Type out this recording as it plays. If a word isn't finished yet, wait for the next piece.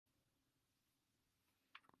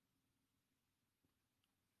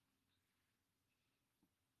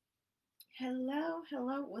Hello,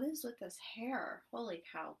 hello. What is with this hair? Holy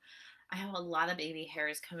cow. I have a lot of baby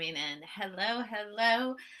hairs coming in. Hello,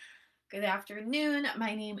 hello. Good afternoon.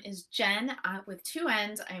 My name is Jen with two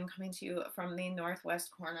N's. I am coming to you from the northwest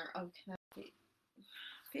corner of Connecticut.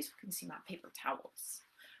 Facebook can see my paper towels.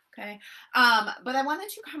 Okay. But I wanted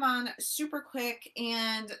to come on super quick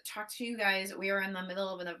and talk to you guys. We are in the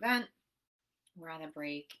middle of an event. We're on a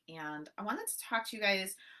break, and I wanted to talk to you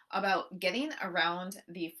guys about getting around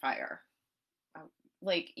the fire.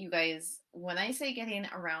 Like, you guys, when I say getting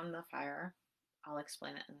around the fire, I'll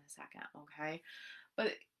explain it in a second, okay?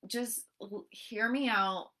 But just hear me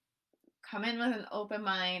out. Come in with an open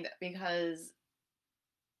mind because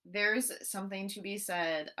there's something to be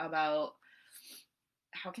said about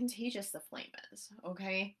how contagious the flame is,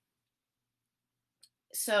 okay?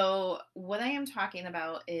 So, what I am talking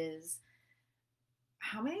about is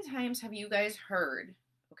how many times have you guys heard,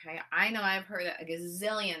 okay? I know I've heard it a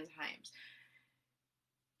gazillion times.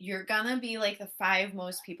 You're gonna be like the five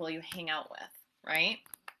most people you hang out with, right?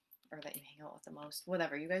 Or that you hang out with the most.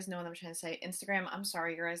 Whatever. You guys know what I'm trying to say. Instagram, I'm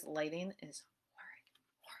sorry, your guys' lighting is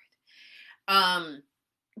horrid.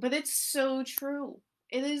 But it's so true.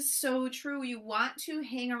 It is so true. You want to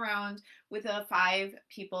hang around with the five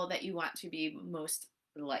people that you want to be most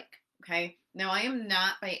like. Okay. Now, I am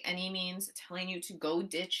not by any means telling you to go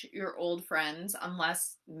ditch your old friends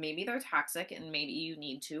unless maybe they're toxic and maybe you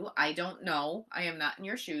need to. I don't know. I am not in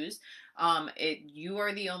your shoes. You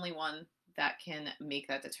are the only one that can make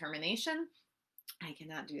that determination. I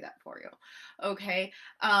cannot do that for you. Okay.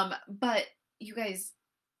 But you guys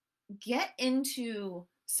get into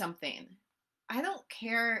something. I don't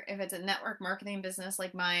care if it's a network marketing business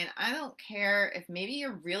like mine. I don't care if maybe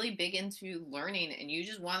you're really big into learning and you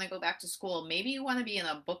just want to go back to school. Maybe you want to be in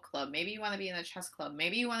a book club. Maybe you want to be in a chess club.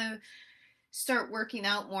 Maybe you want to start working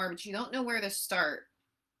out more, but you don't know where to start.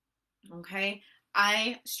 Okay?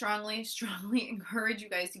 I strongly, strongly encourage you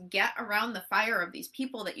guys to get around the fire of these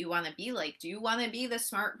people that you want to be like. Do you want to be the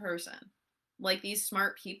smart person? Like these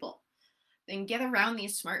smart people? Then get around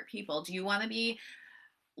these smart people. Do you want to be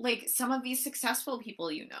like some of these successful people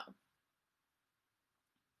you know?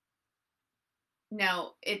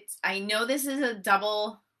 Now, I know this is a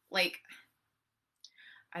double, like,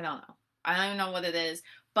 I don't know. I don't know what it is,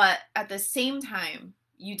 but at the same time,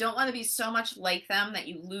 you don't want to be so much like them that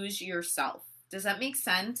you lose yourself. Does that make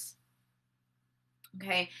sense?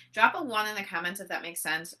 Okay, drop a one in the comments if that makes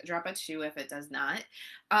sense. Drop a two if it does not.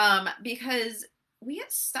 Because we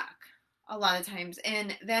get stuck a lot of times.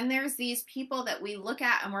 And then there's these people that we look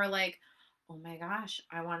at and we're like, oh my gosh,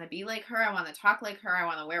 I want to be like her. I want to talk like her. I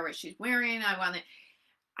want to wear what she's wearing.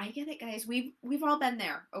 I get it, guys. We've all been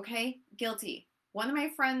there, okay? Guilty. One of my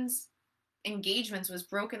friends' engagements was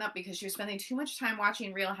broken up because she was spending too much time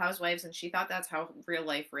watching Real Housewives and she thought that's how real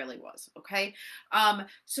life really was, okay?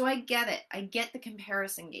 So I get it. I get the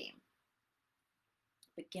comparison game.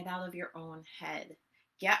 But get out of your own head.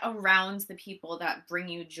 Get around the people that bring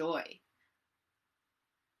you joy.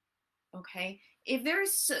 Okay? If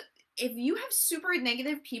you have super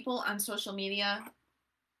negative people on social media,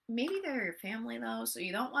 maybe they're your family though, so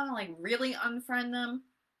you don't want to like really unfriend them.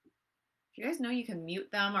 You guys know you can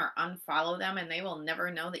mute them or unfollow them and they will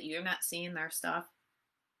never know that you're not seeing their stuff.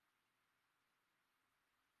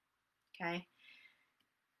 Okay?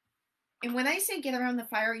 And when I say get around the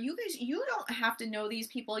fire, you guys, you don't have to know these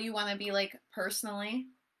people you want to be like personally.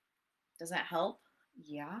 Does that help?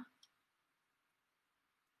 Yeah.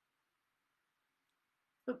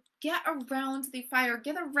 But get around the fire.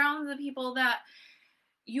 Get around the people that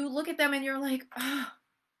you look at them and you're like, ah.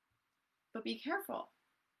 But be careful.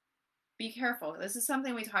 Be careful. This is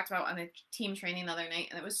something we talked about on a team training the other night,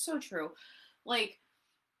 and it was so true. Like,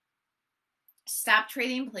 stop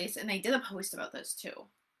trading places. And I did a post about this too.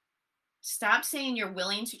 Stop saying you're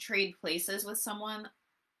willing to trade places with someone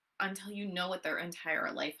until you know what their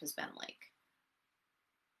entire life has been like.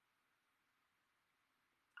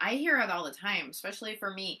 I hear it all the time, especially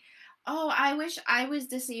for me. Oh, I wish I was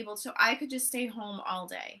disabled so I could just stay home all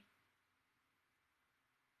day.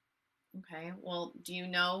 Okay, well, do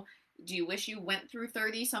you wish you went through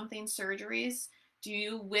 30 something surgeries? Do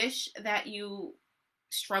you wish that you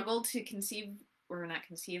struggled to conceive, or not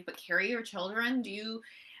conceive, but carry your children?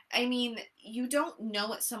 I mean, you don't know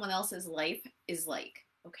what someone else's life is like,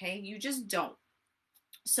 okay? You just don't.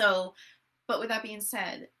 So, but with that being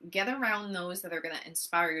said, get around those that are going to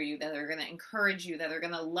inspire you, that are going to encourage you, that are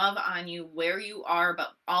going to love on you where you are, but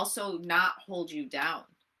also not hold you down.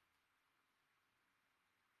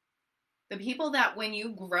 The people that when you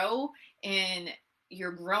grow and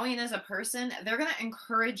you're growing as a person, they're going to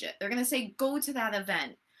encourage it. They're going to say, go to that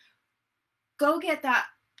event. Go get that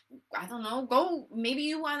I don't know, go, maybe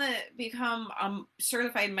you want to become a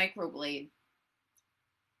certified microblade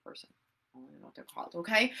person. I don't even know what they're called,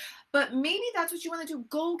 okay? But maybe that's what you want to do.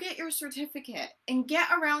 Go get your certificate and get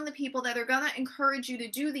around the people that are going to encourage you to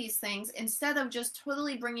do these things instead of just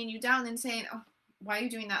totally bringing you down and saying, oh, why are you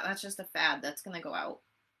doing that? That's just a fad. That's going to go out.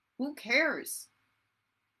 Who cares?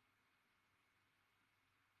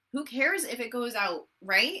 Who cares if it goes out,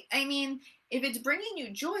 right? I mean, if it's bringing you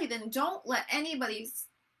joy, then don't let anybody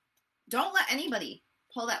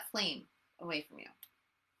pull that flame away from you.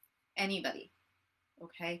 Anybody,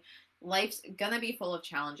 okay? Life's gonna be full of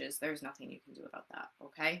challenges. There's nothing you can do about that,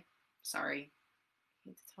 okay? Sorry. I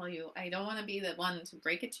hate to tell you. I don't want to be the one to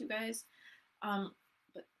break it to you guys.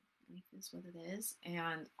 But life is what it is,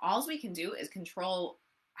 and all we can do is control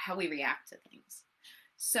how we react to things.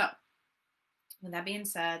 So, with that being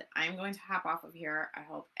said, I'm going to hop off of here. I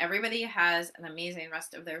hope everybody has an amazing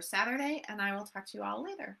rest of their Saturday, and I will talk to you all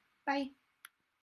later. Bye.